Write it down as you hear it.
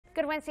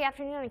Good Wednesday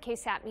afternoon.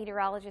 KSAT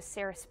meteorologist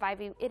Sarah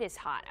Spivey. It is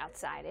hot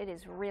outside. It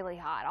is really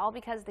hot, all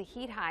because the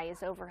heat high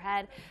is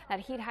overhead. That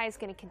heat high is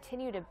going to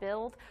continue to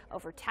build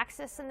over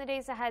Texas in the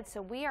days ahead,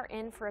 so we are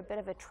in for a bit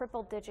of a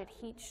triple-digit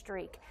heat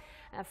streak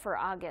for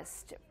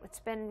August. It's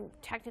been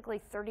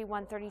technically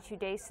 31, 32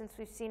 days since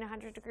we've seen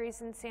 100 degrees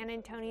in San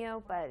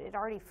Antonio, but it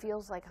already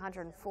feels like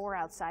 104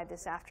 outside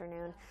this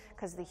afternoon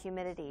because of the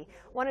humidity.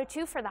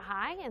 102 for the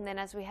high, and then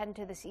as we head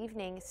into this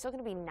evening, it's still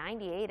going to be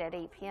 98 at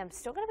 8 p.m.,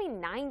 still going to be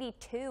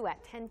 92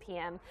 at 10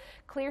 p.m.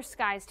 Clear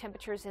skies,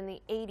 temperatures in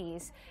the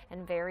 80s,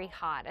 and very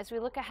hot. As we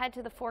look ahead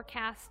to the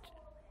forecast,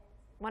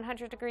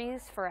 100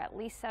 degrees for at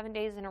least 7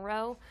 days in a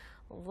row,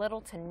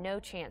 little to no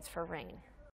chance for rain.